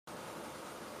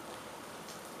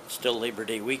Still Labor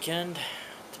Day weekend.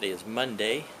 Today is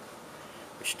Monday,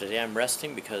 which today I'm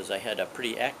resting because I had a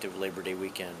pretty active Labor Day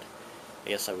weekend. I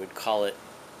guess I would call it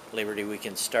Labor Day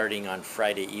weekend starting on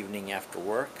Friday evening after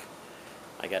work.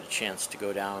 I got a chance to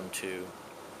go down to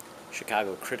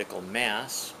Chicago Critical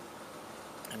Mass,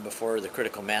 and before the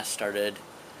Critical Mass started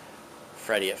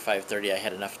Friday at 5:30, I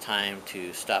had enough time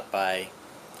to stop by a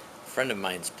friend of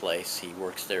mine's place. He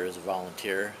works there as a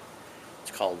volunteer.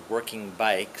 It's called Working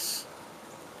Bikes,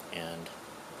 and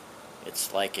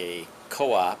it's like a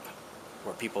co-op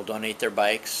where people donate their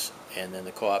bikes, and then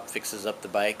the co-op fixes up the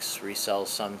bikes, resells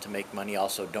some to make money,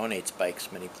 also donates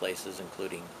bikes many places,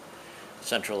 including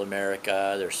Central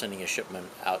America. They're sending a shipment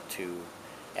out to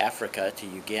Africa, to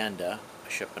Uganda, a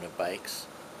shipment of bikes.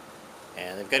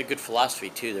 And they've got a good philosophy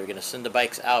too. They're going to send the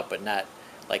bikes out, but not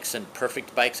like send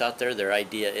perfect bikes out there. Their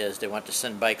idea is they want to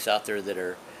send bikes out there that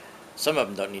are, some of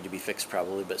them don't need to be fixed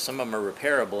probably, but some of them are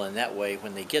repairable, and that way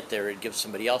when they get there it gives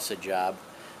somebody else a job.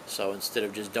 So instead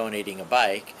of just donating a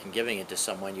bike and giving it to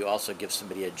someone, you also give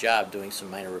somebody a job doing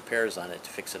some minor repairs on it to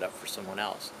fix it up for someone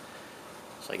else.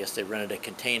 So I guess they rented a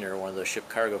container, one of those ship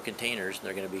cargo containers, and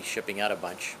they're going to be shipping out a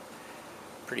bunch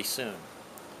pretty soon.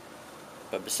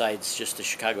 But besides just the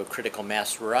Chicago Critical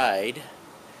Mass ride,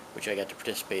 which I got to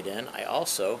participate in, I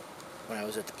also, when I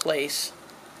was at the place,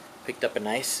 picked up a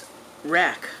nice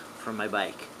rack for my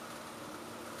bike.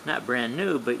 Not brand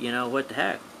new, but you know, what the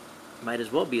heck. Might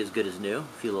as well be as good as new. A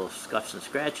few little scuffs and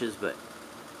scratches, but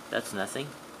that's nothing.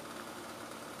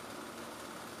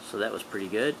 So that was pretty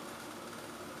good.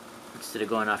 Instead of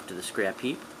going off to the scrap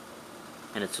heap.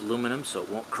 And it's aluminum, so it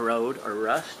won't corrode or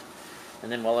rust.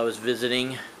 And then while I was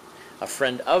visiting a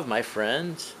friend of my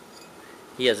friend's,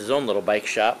 he has his own little bike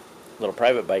shop, little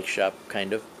private bike shop,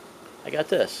 kind of. I got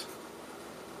this.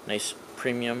 Nice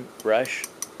premium brush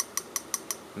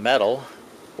metal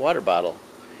water bottle.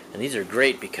 And these are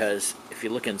great because if you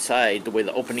look inside, the way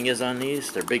the opening is on these,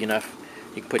 they're big enough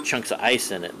you can put chunks of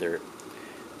ice in it. They're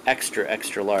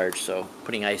extra large, so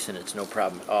putting ice in it's no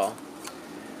problem at all.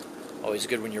 Always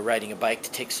good when you're riding a bike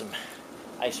to take some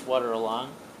ice water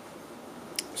along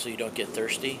so you don't get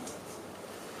thirsty.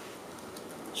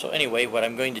 So anyway, what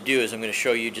I'm going to do is I'm going to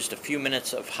show you just a few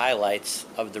minutes of highlights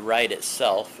of the ride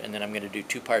itself, and then I'm going to do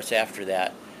two parts after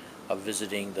that of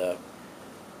visiting the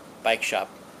bike shop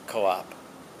co-op.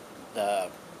 The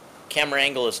camera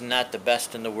angle is not the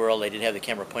best in the world. I did have the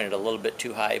camera pointed a little bit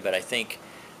too high, but I think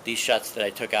these shots that I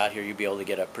took out here, you'll be able to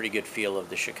get a pretty good feel of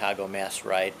the Chicago Mass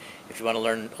ride. If you want to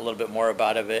learn a little bit more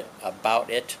about it,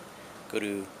 go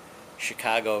to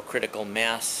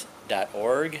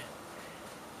chicagocriticalmass.org.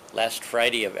 Last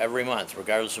Friday of every month,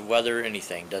 regardless of weather or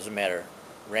anything, doesn't matter.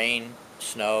 Rain,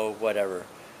 snow, whatever.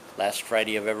 Last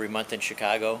Friday of every month in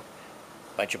Chicago,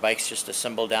 a bunch of bikes just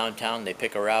assemble downtown, they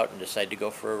pick a route and decide to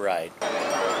go for a ride.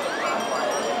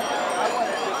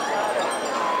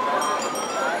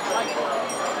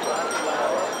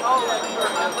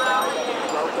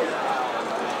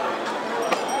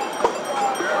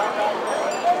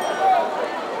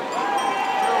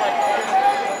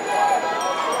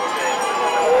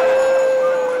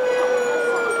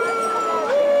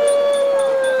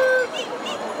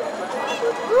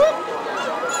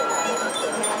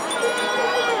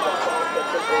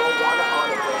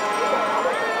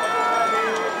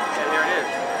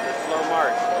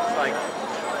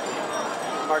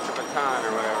 March of Baton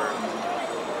or whatever.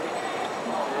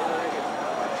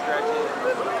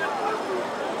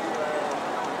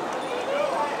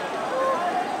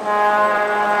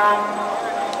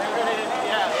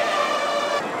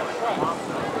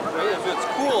 What's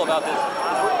cool about this is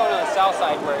we're going on the south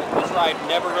side where this ride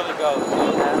never really goes. So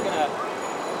it's gonna,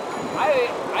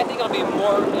 I think it'll be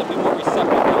more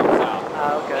receptive down south.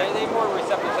 Okay. They're more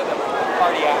receptive to the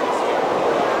party atmosphere.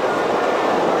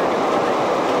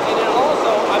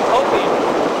 I'm hoping,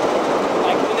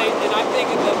 like when and I'm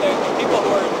thinking that the people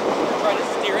who are trying to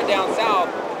steer it down south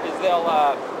is they'll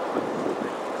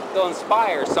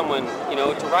inspire someone, you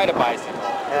know, to ride a bicycle.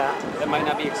 Yeah. That might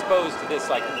not be exposed to this.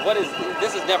 Like,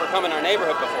 this has never come in our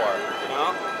neighborhood before, you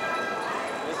know?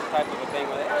 This is type of a thing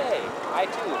where, hey, I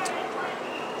too.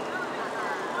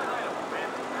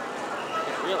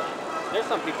 It's really. There's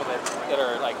some people that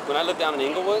are like, when I lived down in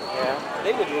Inglewood, yeah,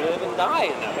 they would live and die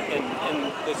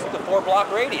in the 4-block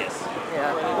radius.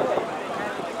 Yeah. Where they live.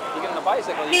 You get on a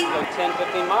bicycle, you can go 10,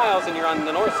 15 miles, and you're on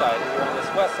the north side, and you're on this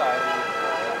west side.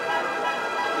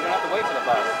 And you don't have to wait for the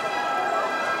bus.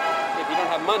 If you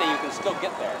don't have money, you can still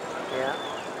get there. Yeah.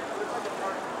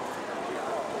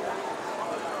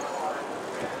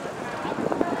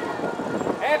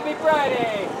 Happy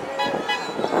Friday!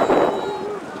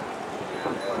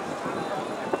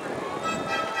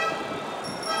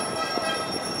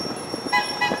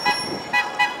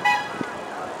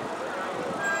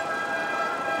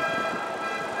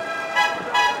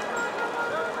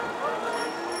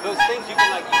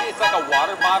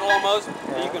 almost,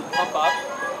 that you can pump up,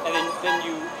 and then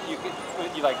you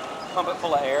like pump it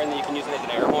full of air, and then you can use it as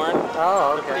an air horn.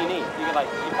 Oh, They're pretty okay. neat. You can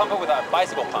you pump it with a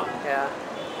bicycle pump. Yeah.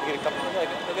 You get a couple.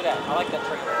 Look at that. I like that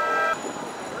trick.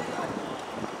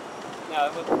 Now,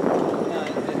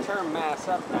 the term mass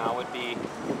up now would be,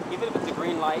 even if it's a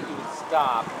green light, you would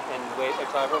stop and wait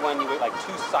until everyone, you wait like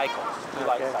 2 cycles, 2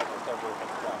 light cycles, so everyone can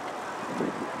go.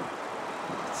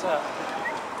 So,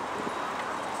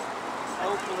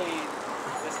 hopefully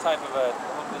this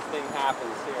hope this thing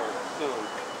happens here soon.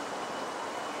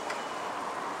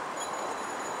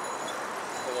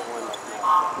 Get everyone like next.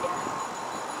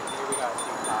 Here we got 2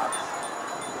 cops.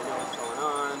 They know what's going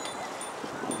on.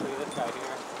 Look at this guy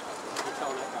here. You're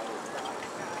telling that guy to stop.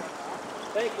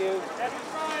 Thank you. Happy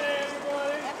Friday,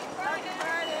 everybody! Happy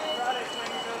Friday! Friday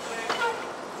swinging goes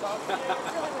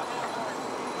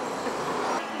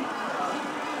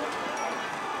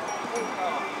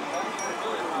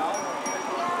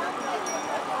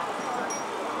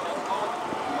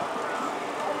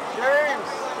James!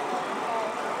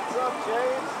 What's up,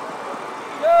 James?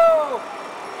 Yo!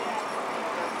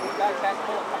 This guy can't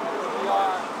pull up. We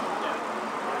are.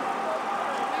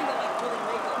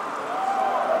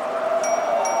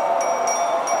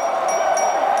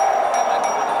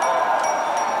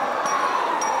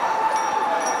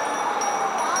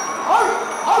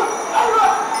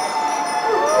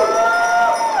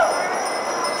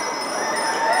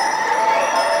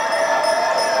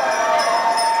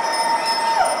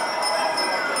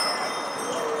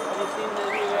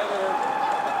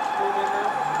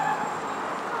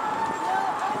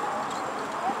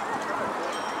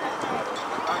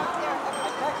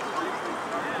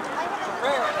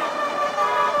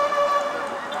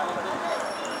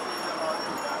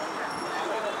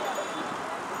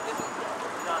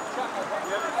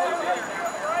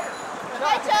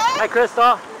 Hi,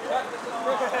 Crystal.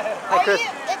 Hi, Chris.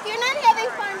 If you're not having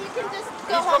fun, you can just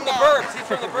go He's home from the now. burbs. He's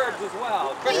from the burbs as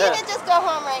well. But you can just go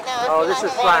home right now. Oh, if this you're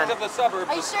is not fun. having Of the suburbs.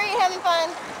 Are you sure you're having fun?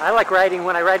 I like riding,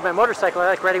 when I ride my motorcycle, I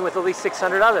like riding with at least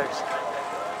 600 others.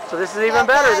 So this is even Yeah,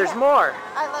 better, I- there's more.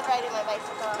 I love riding my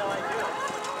bicycle.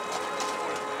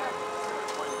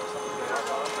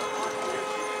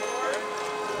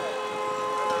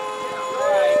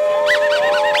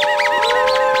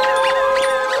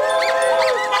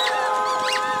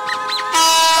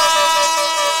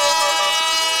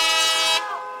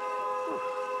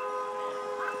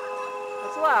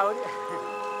 That's loud.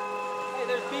 Hey,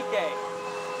 there's BK.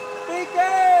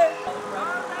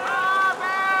 BK!